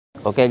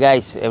Okay,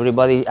 guys,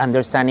 everybody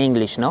understand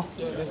English, no?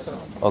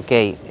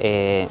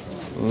 Okay,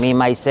 me,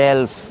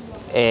 myself,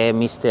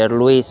 Mr.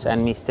 Luis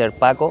and Mr.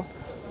 Paco,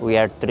 we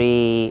are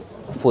three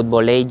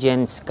football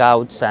agents,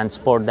 scouts and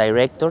sport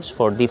directors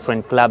for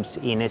different clubs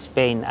in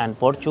Spain and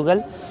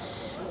Portugal.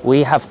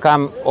 We have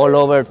come all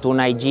over to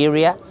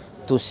Nigeria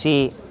to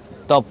see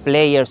top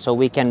players so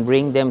we can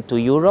bring them to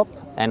Europe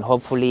and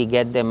hopefully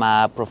get them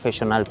a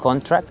professional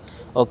contract,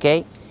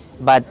 okay?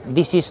 But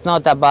this is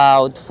not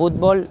about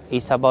football,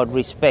 it's about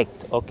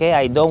respect, okay?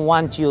 I don't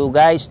want you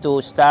guys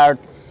to start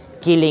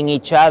killing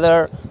each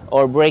other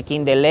or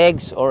breaking the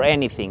legs or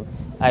anything.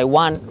 I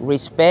want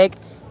respect,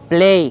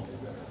 play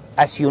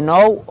as you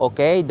know,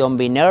 okay? Don't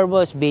be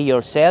nervous, be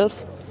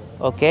yourself,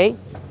 okay?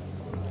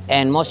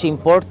 And most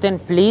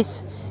important,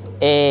 please,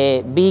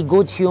 be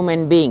good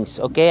human beings,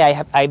 okay?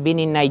 I've been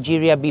in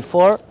Nigeria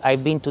before.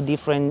 I've been to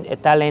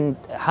different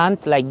talent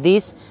hunt like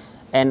this,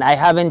 and I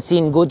haven't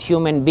seen good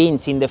human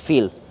beings in the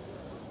field.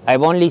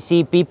 I've only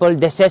seen people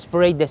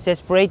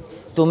desperate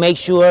to make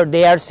sure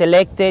they are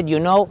selected,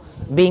 you know,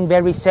 being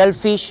very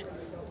selfish.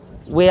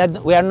 We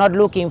are not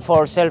looking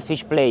for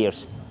selfish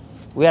players.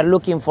 We are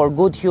looking for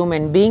good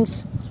human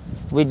beings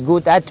with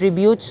good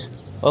attributes,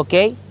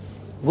 okay?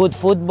 Good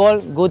football,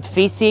 good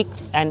physique,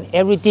 and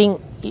everything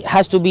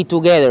has to be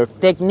together.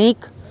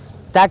 Technique,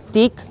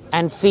 tactic,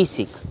 and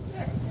physique.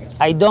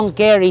 I don't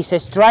care is a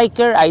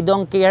striker, I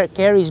don't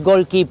care is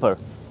goalkeeper.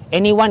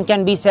 Anyone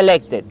can be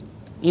selected,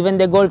 even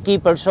the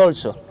goalkeepers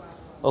also,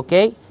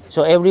 okay?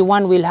 So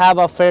everyone will have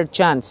a fair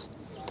chance.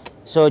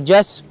 So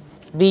just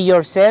be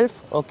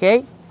yourself,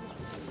 okay?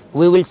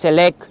 We will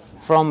select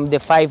from the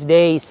 5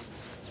 days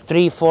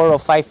 3, 4, or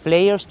 5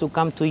 players to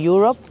come to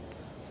Europe.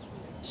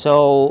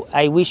 So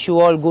I wish you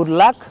all good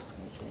luck,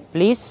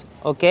 please,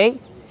 okay?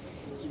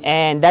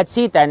 And that's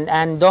it,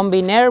 and don't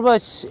be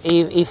nervous.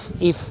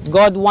 If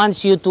God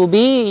wants you to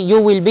be,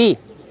 you will be,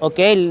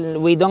 okay?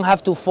 We don't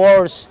have to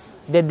force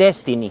the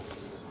destiny,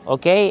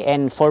 okay?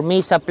 And for me,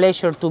 it's a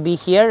pleasure to be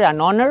here, an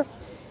honor.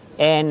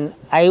 And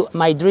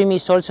my dream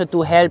is also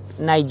to help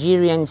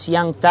Nigerians,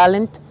 young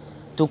talent,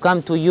 to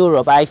come to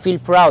Europe. I feel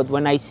proud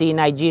when I see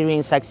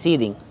Nigerians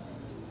succeeding,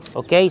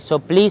 okay? So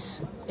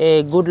please,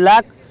 good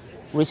luck,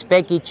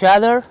 respect each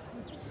other,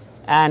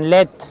 and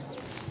let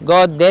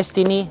God,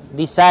 destiny,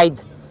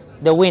 decide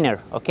the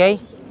winner, okay?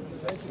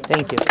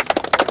 Thank you.